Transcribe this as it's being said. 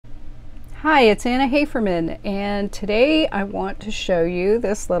Hi, it's Anna Haferman, and today I want to show you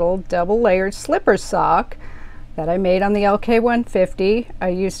this little double layered slipper sock that I made on the LK150. I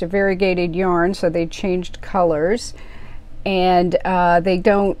used a variegated yarn, so they changed colors, and they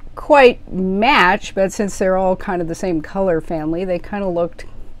don't quite match, but since they're all kind of the same color family, they kind of looked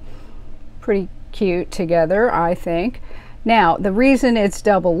pretty cute together, I think. Now, the reason it's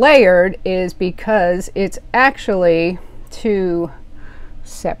double layered is because it's actually two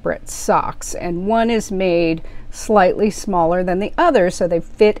separate socks, and one is made slightly smaller than the other, so they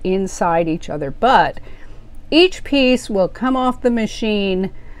fit inside each other, but each piece will come off the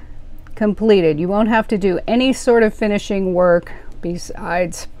machine completed. You won't have to do any sort of finishing work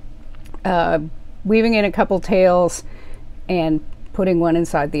besides weaving in a couple tails and putting one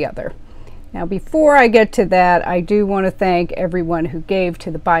inside the other. Now, before I get to that, I do want to thank everyone who gave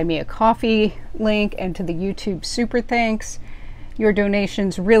to the Buy Me a Coffee link and to the YouTube Super Thanks. Your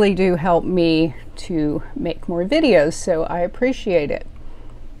donations really do help me to make more videos, so I appreciate it.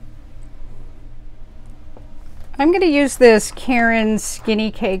 I'm going to use this Karen's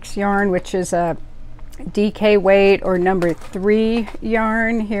Skinny Cakes yarn, which is a DK weight or number 3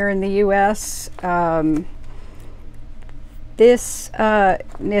 yarn here in the US. This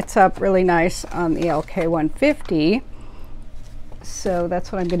knits up really nice on the LK150, so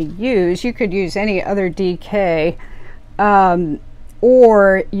that's what I'm going to use. You could use any other DK.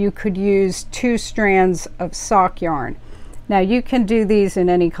 Or you could use 2 strands of sock yarn. Now, you can do these in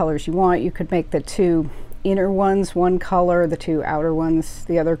any colors you want. You could make the 2 inner ones one color, the 2 outer ones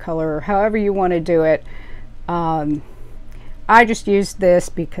the other color, or however you want to do it. I just used this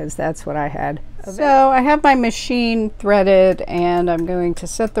because that's what I had. So I have my machine threaded, and I'm going to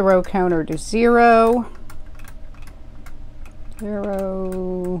set the row counter to 0,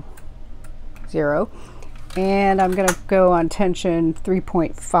 0, 0. And I'm going to go on tension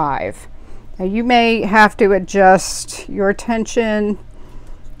 3.5. Now, you may have to adjust your tension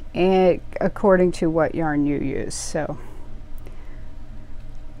according to what yarn you use. So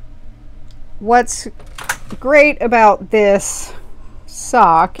what's great about this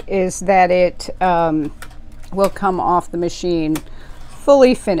sock is that it will come off the machine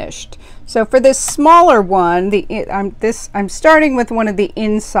fully finished. So for this smaller one, I'm starting with one of the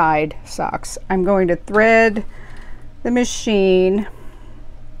inside socks. I'm going to thread the machine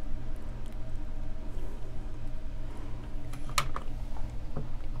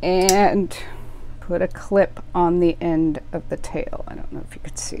and put a clip on the end of the tail. I don't know if you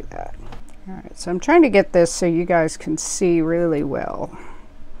could see that. All right, so I'm trying to get this so you guys can see really well.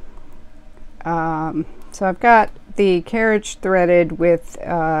 So I've got the carriage threaded with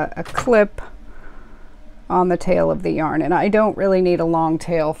a clip on the tail of the yarn, and I don't really need a long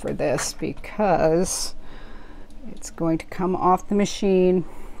tail for this because it's going to come off the machine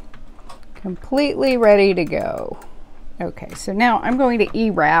completely ready to go. Okay, so now I'm going to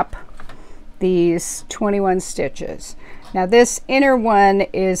E-wrap these 21 stitches. Now, this inner one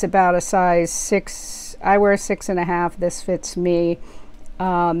is about a size 6. I wear 6.5. This fits me.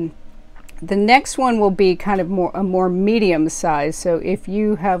 The next one will be kind of a more medium size. So if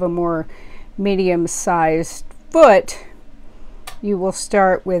you have a more medium sized foot, you will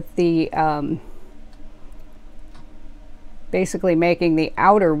start with the basically making the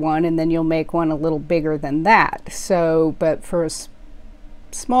outer one, and then you'll make one a little bigger than that. So, but for a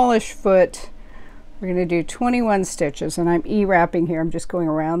smallish foot, we're going to do 21 stitches, and I'm E-wrapping here. I'm just going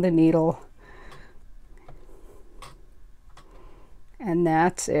around the needle, and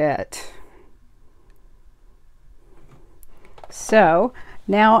that's it. So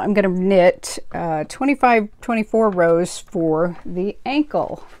now I'm going to knit 24 rows for the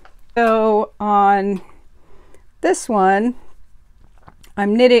ankle. So on this one,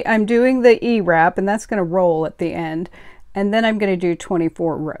 I'm doing the E-wrap, and that's going to roll at the end, and then I'm going to do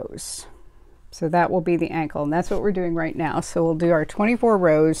 24 rows. So that will be the ankle, and that's what we're doing right now. So we'll do our 24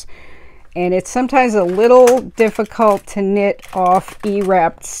 rows, and it's sometimes a little difficult to knit off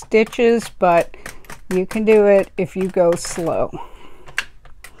E-wrapped stitches, but you can do it if you go slow.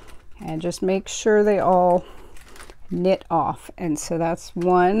 And just make sure they all knit off. And so that's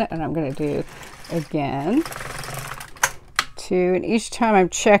 1, and I'm going to do again 2, and each time I'm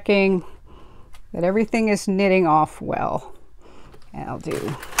checking that everything is knitting off well. And I'll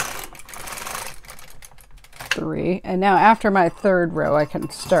do 3, and now after my 3rd row I can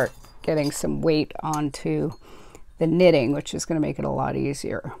start getting some weight onto the knitting, which is going to make it a lot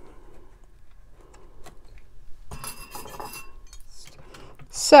easier.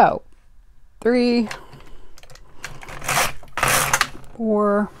 So 3,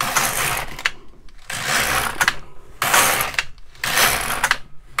 4,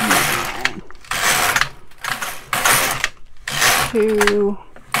 9, 22,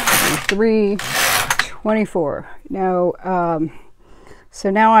 23, 24. Now, so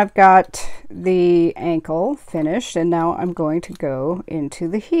now I've got the ankle finished, and now I'm going to go into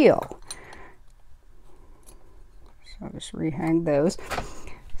the heel. So I'll just rehang those.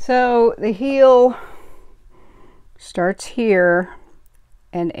 So the heel starts here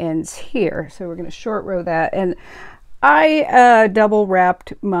and ends here. So we're going to short row that. And I double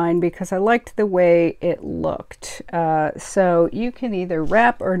wrapped mine because I liked the way it looked. So you can either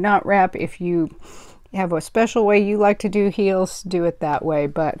wrap or not wrap. If you have a special way you like to do heels, do it that way.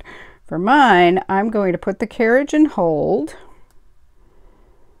 But for mine, I'm going to put the carriage and hold.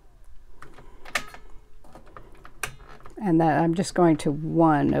 And then I'm just going to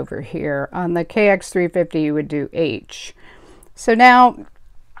 1 over here. On the KX350, you would do H. So now,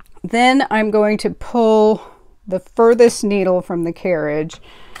 then I'm going to pull the furthest needle from the carriage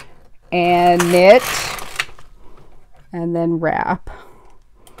and knit, and then wrap.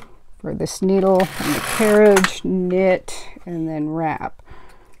 Furthest needle from the carriage, knit, and then wrap.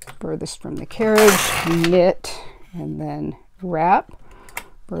 Furthest from the carriage, knit, and then wrap.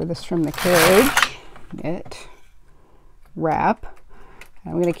 Furthest from the carriage, knit, wrap.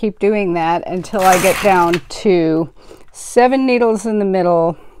 I'm going to keep doing that until I get down to 7 needles in the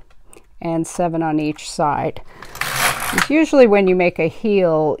middle and 7 on each side. It's usually when you make a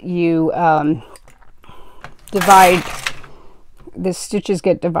heel, you divide, the stitches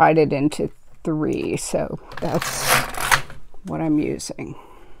get divided into 3, so that's what I'm using.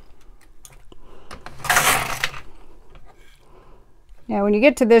 Now when you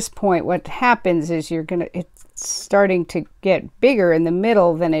get to this point, what happens is it's starting to get bigger in the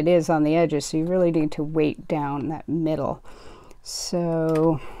middle than it is on the edges, so you really need to weight down that middle.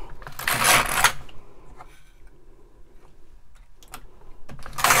 So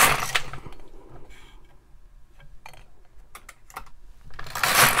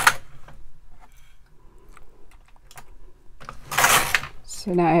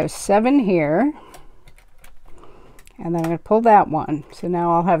now I have 7 here, and then I'm going to pull that one. So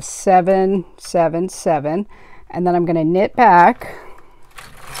now I'll have 7, 7, 7, and then I'm going to knit back,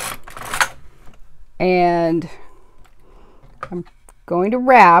 and I'm going to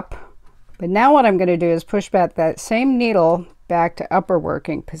wrap. But now what I'm going to do is push back that same needle back to upper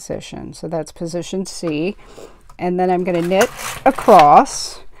working position. So that's position C, and then I'm going to knit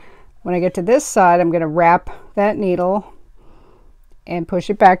across. When I get to this side, I'm going to wrap that needle and push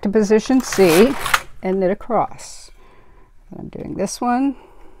it back to position C and knit across. I'm doing this one.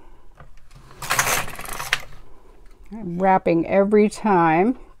 I'm wrapping every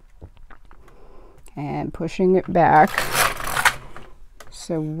time and pushing it back.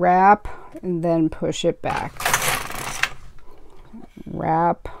 So wrap and then push it back.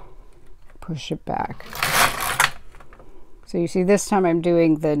 Wrap, push it back. So you see this time I'm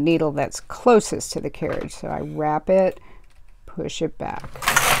doing the needle that's closest to the carriage. So I wrap it, push it back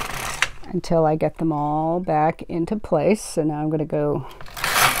until I get them all back into place. So now I'm going to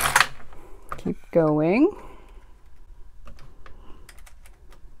keep going.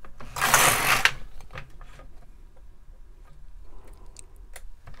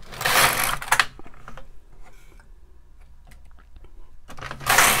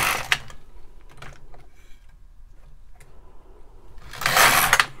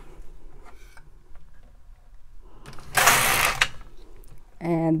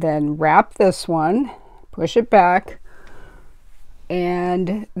 And then wrap this one, push it back,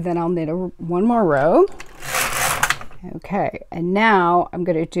 and then I'll knit one more row. Okay, and now I'm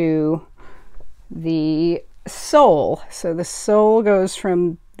going to do the sole. So the sole goes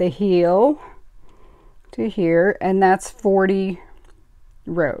from the heel to here, and that's 40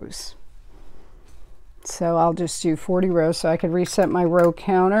 rows. So I'll just do 40 rows so I can reset my row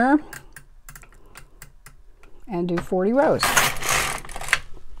counter and do 40 rows.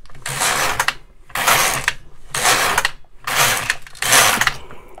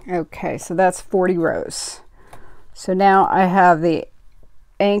 Okay, so that's 40 rows. So now I have the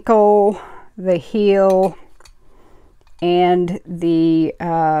ankle, the heel, and the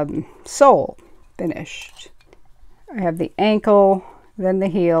sole finished. I have the ankle, then the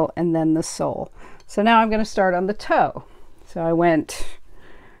heel, and then the sole. So now I'm going to start on the toe. So I went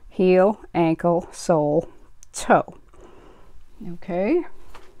heel, ankle, sole, toe. Okay.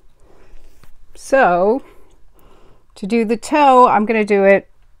 So to do the toe, I'm going to do it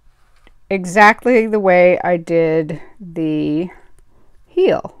exactly the way I did the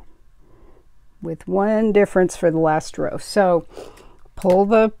heel, with one difference for the last row. So pull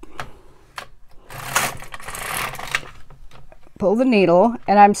the needle,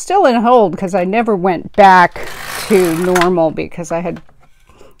 and I'm still in hold because I never went back to normal because I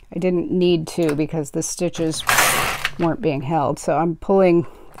didn't need to because the stitches weren't being held. So I'm pulling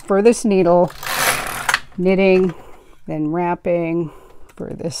for this needle, knitting, then wrapping for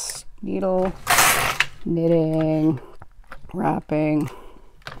this needle, knitting, wrapping.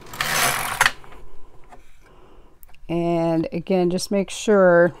 And again, just make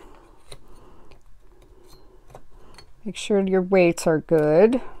sure your weights are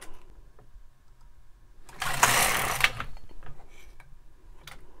good.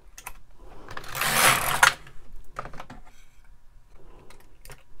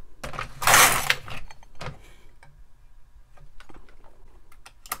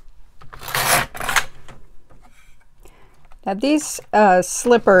 Now these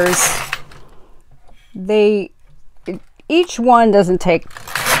slippers, each one doesn't take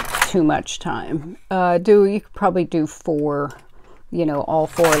too much time. You could probably do 4, all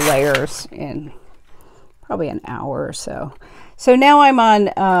 4 layers in probably an hour or so. So now I'm on,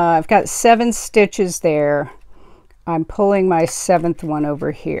 I've got 7 stitches there. I'm pulling my 7th one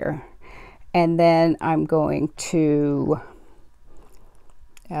over here. And then I'm going to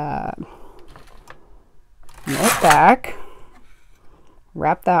knit back,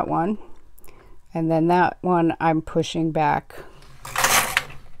 wrap that one, and then that one I'm pushing back.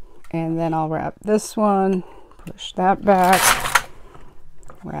 And then I'll wrap this one, push that back,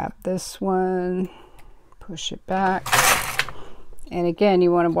 wrap this one, push it back. And again,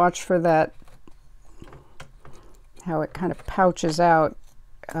 you want to watch for that, how it kind of pouches out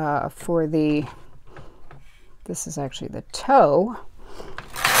for the, this is actually the toe.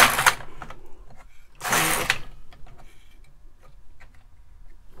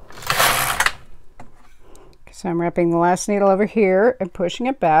 So I'm wrapping the last needle over here and pushing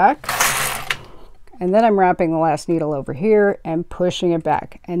it back. And then I'm wrapping the last needle over here and pushing it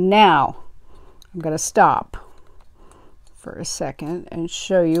back. And now I'm going to stop for a second and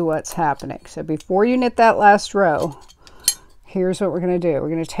show you what's happening. So before you knit that last row, here's what we're going to do. We're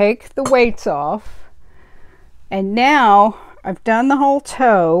going to take the weights off. And now I've done the whole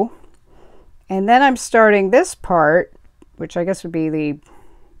toe. And then I'm starting this part, which I guess would be the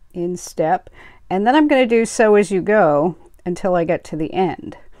instep. And then I'm going to do sew as you go until I get to the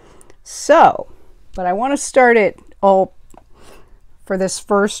end. So, but I want to start it all for this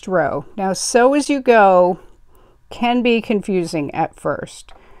first row. Now, sew as you go can be confusing at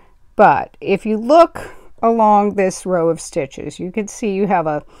first. But if you look along this row of stitches, you can see you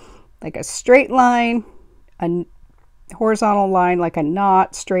have like a straight line, a horizontal line, like a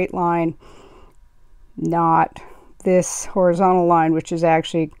knot, straight line, knot, this horizontal line, which is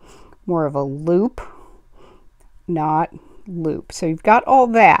actually more of a loop, knot, loop. So you've got all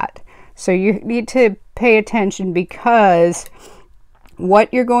that. So you need to pay attention because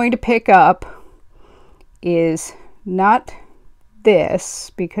what you're going to pick up is not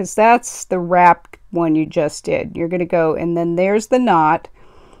this, because that's the wrapped one you just did. You're going to go, and then there's the knot.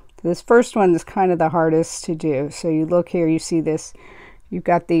 This first one is kind of the hardest to do. So you look here, you see this, you've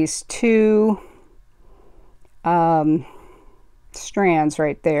got these 2 strands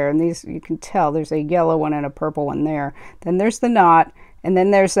right there, and these, you can tell there's a yellow one and a purple one there. Then there's the knot, and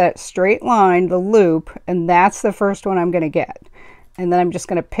then there's that straight line, the loop, and that's the first one I'm going to get. And then I'm just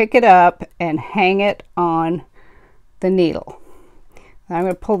going to pick it up and hang it on the needle. And I'm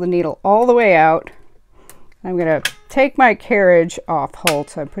going to pull the needle all the way out. I'm going to take my carriage off hold,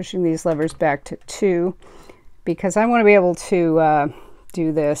 so I'm pushing these levers back to 2 because I want to be able to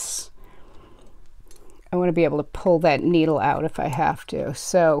do this. I want to be able to pull that needle out if I have to.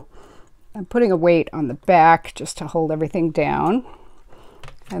 So I'm putting a weight on the back just to hold everything down.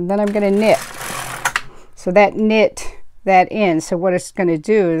 And then I'm going to knit. So that knit that in. So what it's going to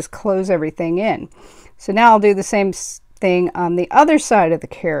do is close everything in. So now I'll do the same thing on the other side of the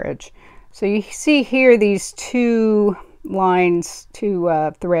carriage. So you see here these 2 lines,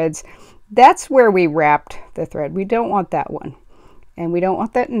 2 threads. That's where we wrapped the thread. We don't want that one. And we don't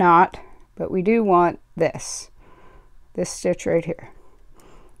want that knot, but we do want this stitch right here.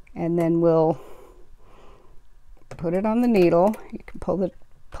 And then we'll put it on the needle. You can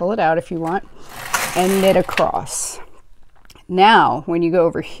pull it out if you want, and knit across. Now when you go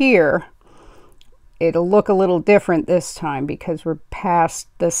over here, it'll look a little different this time because we're past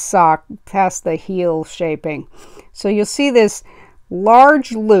the sock, past the heel shaping. So you'll see this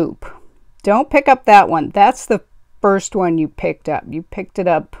large loop. Don't pick up that one. That's the first one you picked up. You picked it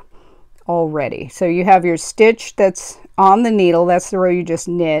up already. So you have your stitch that's on the needle. That's the row you just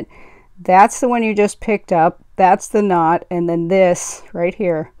knit. That's the one you just picked up. That's the knot. And then this right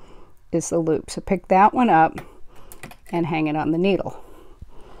here is the loop. So pick that one up and hang it on the needle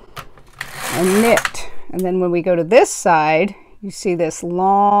and knit. And then when we go to this side, you see this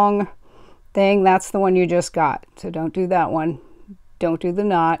long thing. That's the one you just got. So don't do that one. Don't do the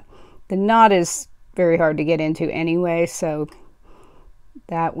knot. The knot is very hard to get into anyway, so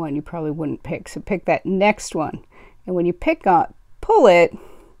that one you probably wouldn't pick. So pick that next one. And when you pull it,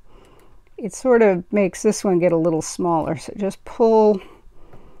 it sort of makes this one get a little smaller. So just pull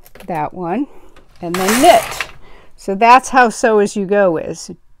that one and then knit. So that's how sew as you go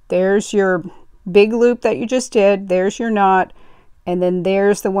is. There's your big loop that you just did, there's your knot, and then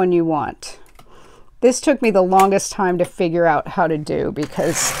there's the one you want. This took me the longest time to figure out how to do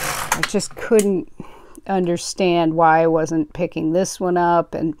because I just couldn't understand why I wasn't picking this one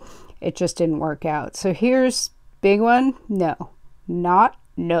up, and it just didn't work out. So here's big one, no, knot,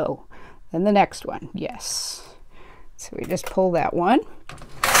 no. Then the next one, yes. So we just pull that one.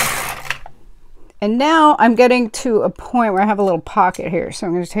 And now I'm getting to a point where I have a little pocket here. So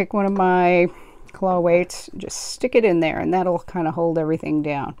I'm going to take one of my claw weights, and just stick it in there, and that'll kind of hold everything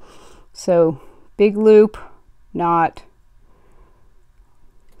down. So big loop, knot,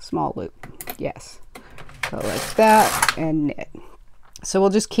 small loop, yes. Go like that and knit. So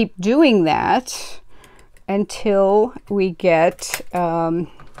we'll just keep doing that until we get to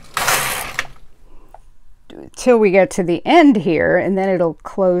the end here, and then it'll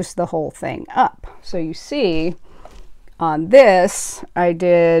close the whole thing up. So you see on this I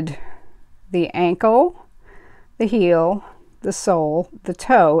did the ankle, the heel, the sole, the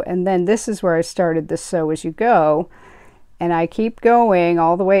toe, and then this is where I started the sew as you go, and I keep going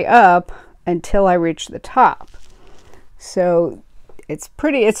all the way up until I reach the top. So it's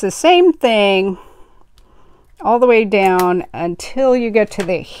the same thing all the way down until you get to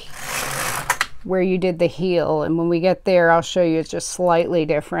the where you did the heel, and when we get there I'll show you it's just slightly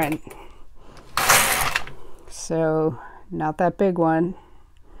different. So not that big one.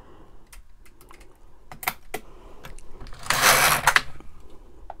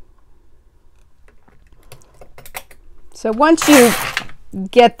 So once you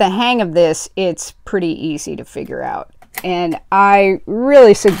get the hang of this, it's pretty easy to figure out, and I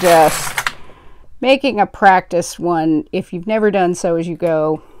really suggest making a practice one if you've never done sew as you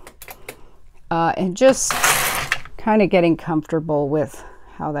go, and just kind of getting comfortable with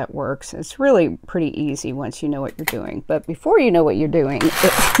how that works. It's really pretty easy once you know what you're doing, but before you know what you're doing,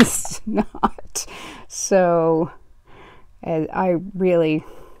 it's not. So I really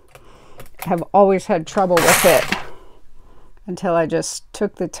have always had trouble with it until I just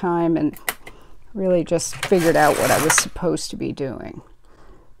took the time and really just figured out what I was supposed to be doing.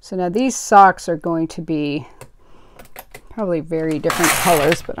 So now these socks are going to be probably very different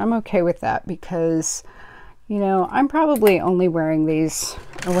colors, but I'm okay with that because, you know, I'm probably only wearing these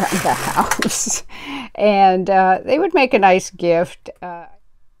around the house, and they would make a nice gift. And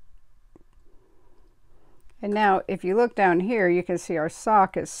now if you look down here, you can see our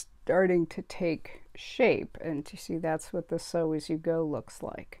sock is starting to take shape, and you see that's what the sew as you go looks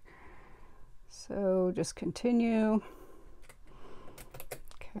like. So just continue.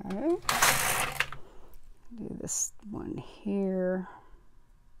 Okay, do this one here.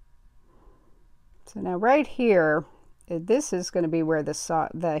 So now right here, this is going to be where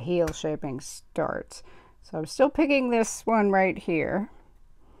the heel shaping starts. So I'm still picking this one right here.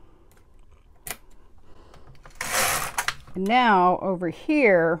 And now over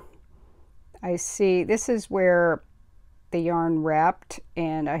here, I see this is where the yarn wrapped,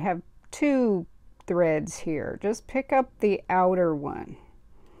 and I have two threads here. Just pick up the outer one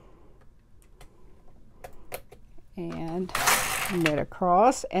and knit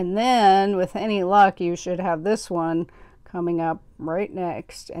across, and then with any luck you should have this one coming up right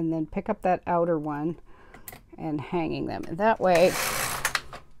next, and then pick up that outer one and hanging them. And that way,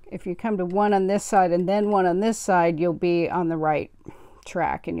 if you come to one on this side and then one on this side, you'll be on the right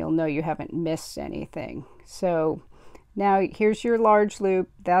track and you'll know you haven't missed anything. So now here's your large loop,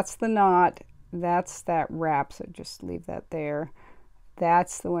 that's the knot, that's that wrap, so just leave that there.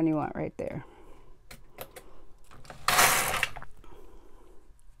 That's the one you want right there.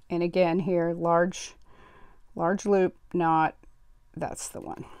 And again here, large loop, knot, that's the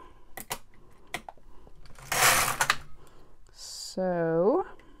one. So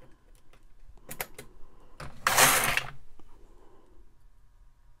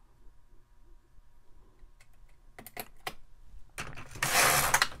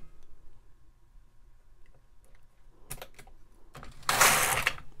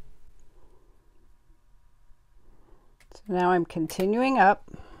now I'm continuing up,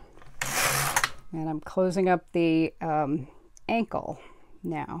 and I'm closing up the ankle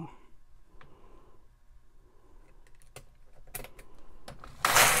now.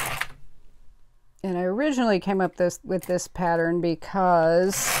 And I originally came up with this pattern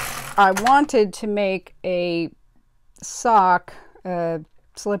because I wanted to make a sock,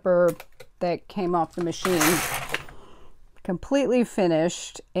 slipper that came off the machine, completely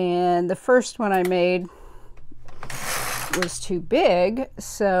finished. And the first one I made was too big,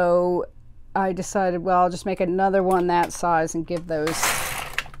 so I decided, well, I'll just make another one that size and give those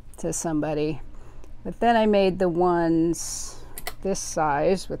to somebody. But then I made the ones this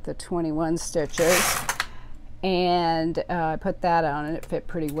size with the 21 stitches, and I put that on and it fit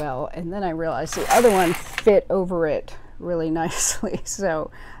pretty well. And then I realized the other one fit over it really nicely.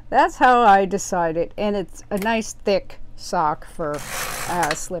 So that's how I decided, and it's a nice thick sock for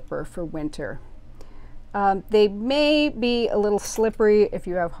slipper for winter. They may be a little slippery if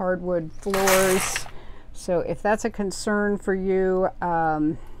you have hardwood floors, so if that's a concern for you,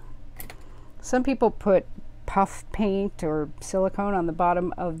 some people put puff paint or silicone on the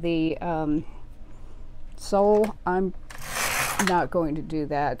bottom of the sole. I'm not going to do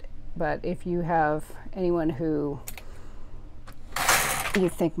that, but if you have anyone who you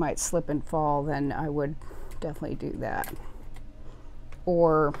think might slip and fall, then I would definitely do that.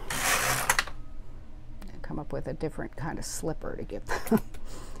 Or come up with a different kind of slipper to give them.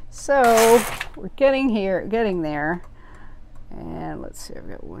 So we're getting there. And let's see, I've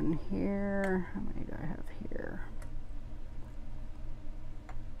got one here. How many do I have here?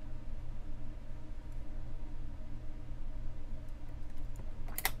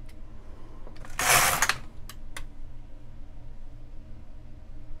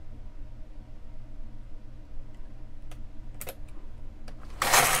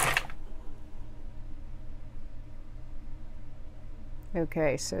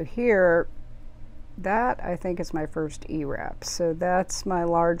 Okay, so here, that I think is my first E-wrap. So that's my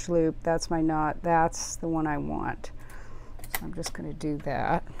large loop, that's my knot, that's the one I want. So I'm just going to do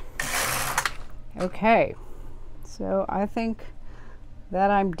that. Okay, so I think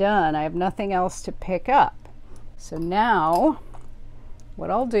that I'm done. I have nothing else to pick up. So now what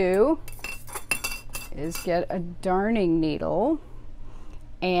I'll do is get a darning needle,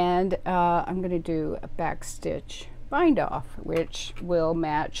 and I'm going to do a back stitch bind off, which will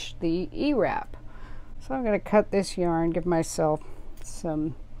match the E-wrap. So I'm going to cut this yarn, give myself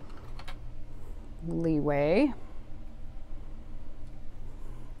some leeway,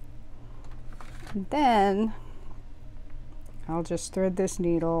 and then I'll just thread this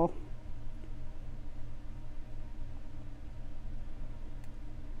needle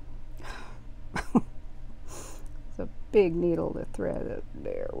it's a big needle to thread it.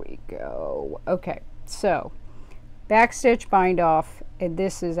 There we go. Okay, so back stitch bind off, and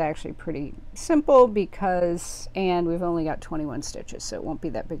this is actually pretty simple because, and we've only got 21 stitches, so it won't be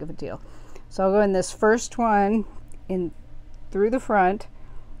that big of a deal. So I'll go in this first one in through the front,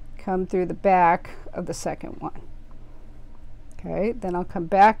 come through the back of the second one. Okay, then I'll come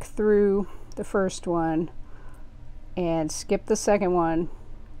back through the first one and skip the second one,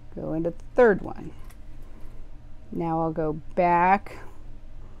 go into the third one. Now I'll go back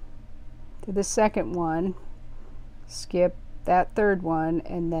to the second one, skip that third one,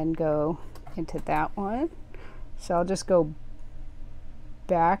 and then go into that one. So I'll just go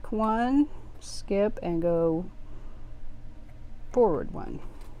back one, skip, and go forward one.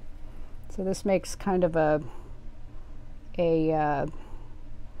 So this makes kind of it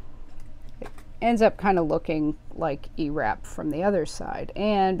ends up kind of looking like E-wrap from the other side,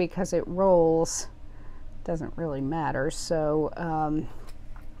 and because it rolls, doesn't really matter. So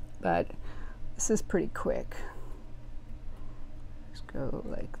but this is pretty quick. Just go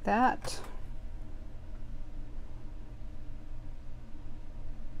like that.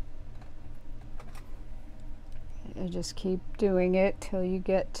 And just keep doing it till you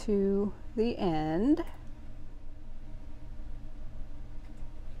get to the end.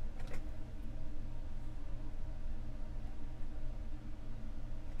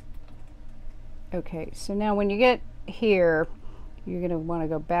 Okay, so now when you get here, you're going to want to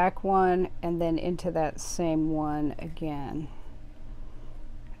go back one and then into that same one again.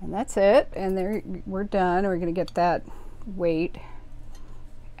 And that's it. And there, we're done. We're going to get that weight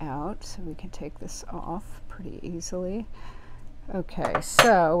out so we can take this off pretty easily. Okay,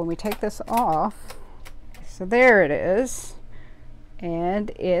 so when we take this off, so there it is, and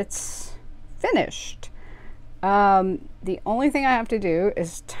it's finished. The only thing I have to do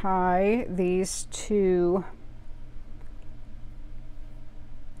is tie these two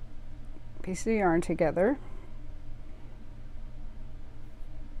pieces of yarn together,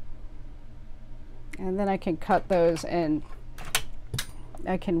 and then I can cut those and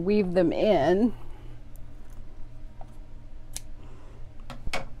I can weave them in.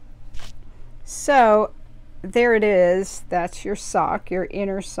 So there it is. That's your sock, your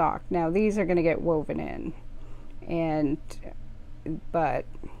inner sock. Now these are going to get woven in, but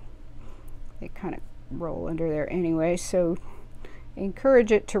they kind of roll under there anyway, so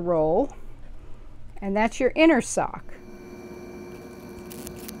encourage it to roll. And that's your inner sock.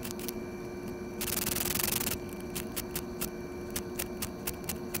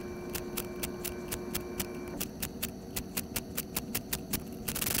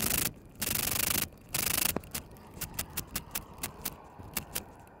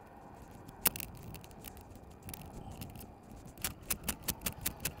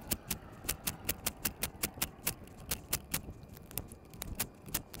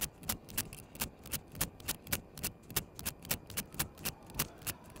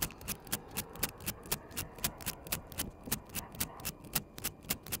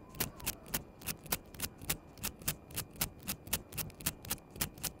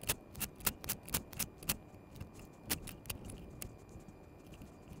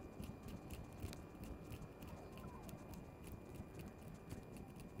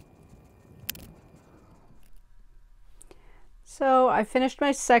 So I finished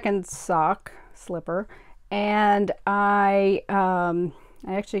my second sock slipper, and I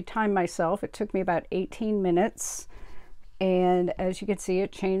actually timed myself. It took me about 18 minutes, and as you can see,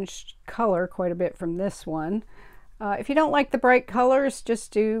 it changed color quite a bit from this one. If you don't like the bright colors,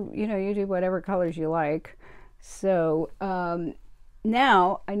 just do, you do whatever colors you like. So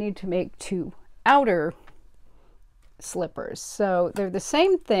now I need to make two outer slippers. So they're the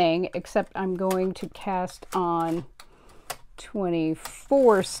same thing, except I'm going to cast on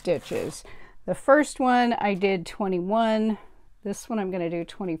 24 stitches. The first one I did 21. This one I'm going to do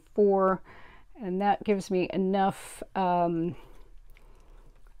 24, and that gives me enough room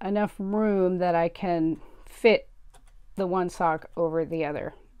that I can fit the one sock over the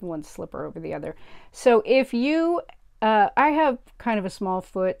other, the one slipper over the other. So if you I have kind of a small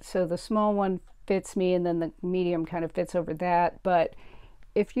foot, so the small one fits me, and then the medium kind of fits over that. But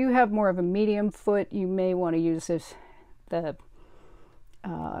if you have more of a medium foot, you may want to use the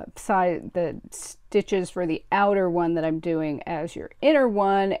stitches for the outer one that I'm doing as your inner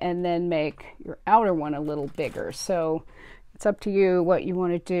one, and then make your outer one a little bigger. So it's up to you what you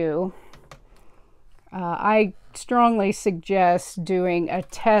want to do. I strongly suggest doing a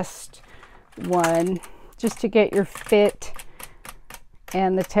test one just to get your fit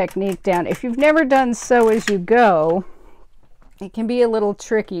and the technique down. If you've never done sew as you go, it can be a little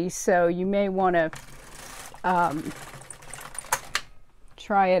tricky, so you may want to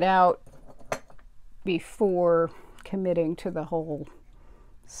try it out before committing to the whole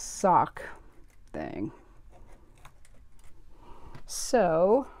sock thing.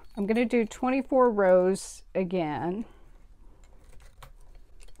 So I'm going to do 24 rows again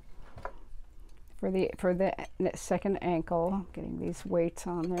for the second ankle. I'm getting these weights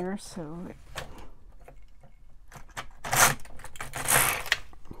on there, so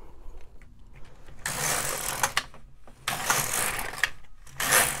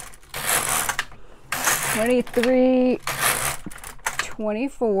 23,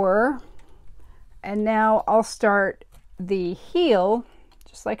 24, and now I'll start the heel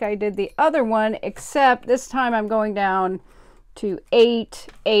just like I did the other one, except this time I'm going down to 8,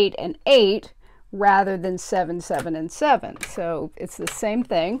 8, and 8 rather than 7, 7, and 7. So it's the same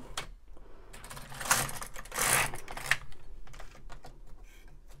thing.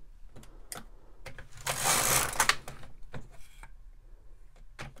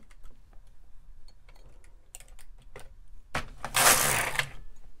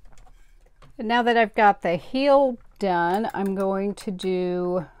 And now that I've got the heel done, I'm going to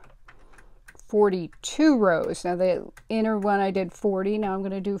do 42 rows. Now the inner one I did 40, now I'm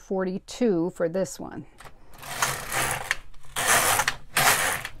going to do 42 for this one.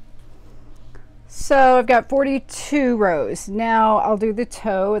 So I've got 42 rows. Now I'll do the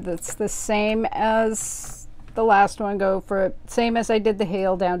toe. That's the same as the last one. Go for same as I did the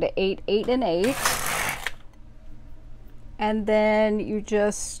heel, down to 8, 8, and 8. And then you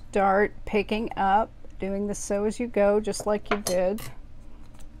just start picking up, doing the sew as you go, just like you did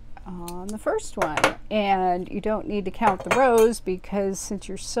on the first one. And you don't need to count the rows, because since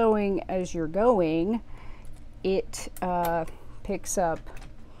you're sewing as you're going, it picks up,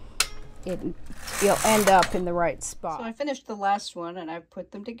 you'll end up in the right spot. So I finished the last one and I've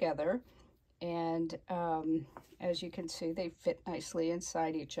put them together, and as you can see, they fit nicely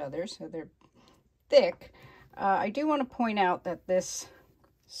inside each other, so they're thick. I do want to point out that this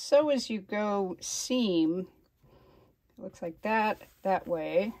sew as you go seam looks like that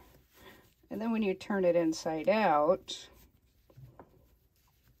way, and then when you turn it inside out,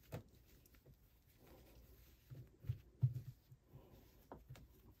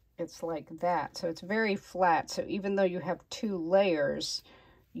 it's like that. So it's very flat. So even though you have two layers,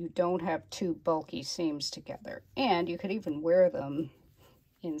 you don't have two bulky seams together. And you could even wear them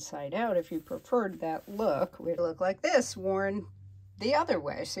inside out if you preferred that look. It would look like this worn the other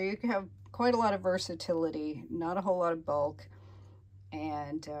way. So you can have quite a lot of versatility, not a whole lot of bulk.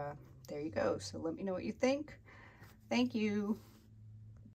 And there you go. So let me know what you think. Thank you.